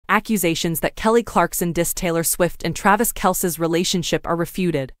accusations that Kelly Clarkson dissed Taylor Swift and Travis Kelce's relationship are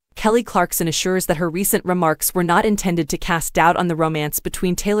refuted. Kelly Clarkson assures that her recent remarks were not intended to cast doubt on the romance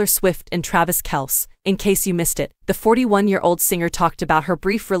between Taylor Swift and Travis Kelce. In case you missed it, the 41-year-old singer talked about her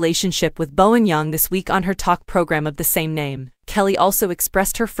brief relationship with Bowen Young this week on her talk program of the same name. Kelly also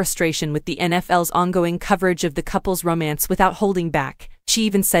expressed her frustration with the NFL's ongoing coverage of the couple's romance without holding back. She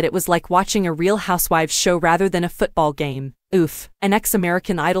even said it was like watching a Real Housewives show rather than a football game. Oof. An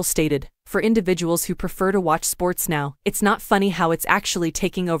ex-American Idol stated, "For individuals who prefer to watch sports now, it's not funny how it's actually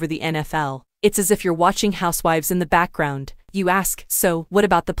taking over the NFL. It's as if you're watching Housewives in the background. You ask, so, what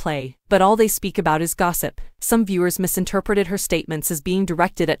about the play? But all they speak about is gossip." Some viewers misinterpreted her statements as being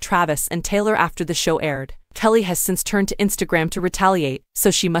directed at Travis and Taylor after the show aired. Kelly has since turned to Instagram to retaliate,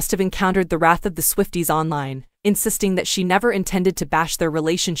 so she must have encountered the wrath of the Swifties online, insisting that she never intended to bash their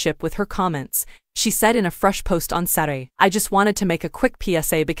relationship with her comments. She said in a fresh post on Saturday, "I just wanted to make a quick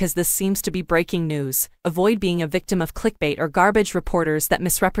PSA because this seems to be breaking news. Avoid being a victim of clickbait or garbage reporters that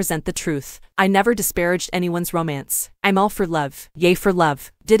misrepresent the truth. I never disparaged anyone's romance. I'm all for love. Yay for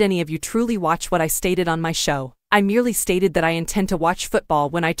love. Did any of you truly watch what I stated on my show? I merely stated that I intend to watch football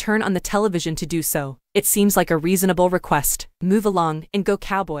when I turn on the television to do so. It seems like a reasonable request. Move along and go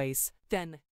Cowboys." Then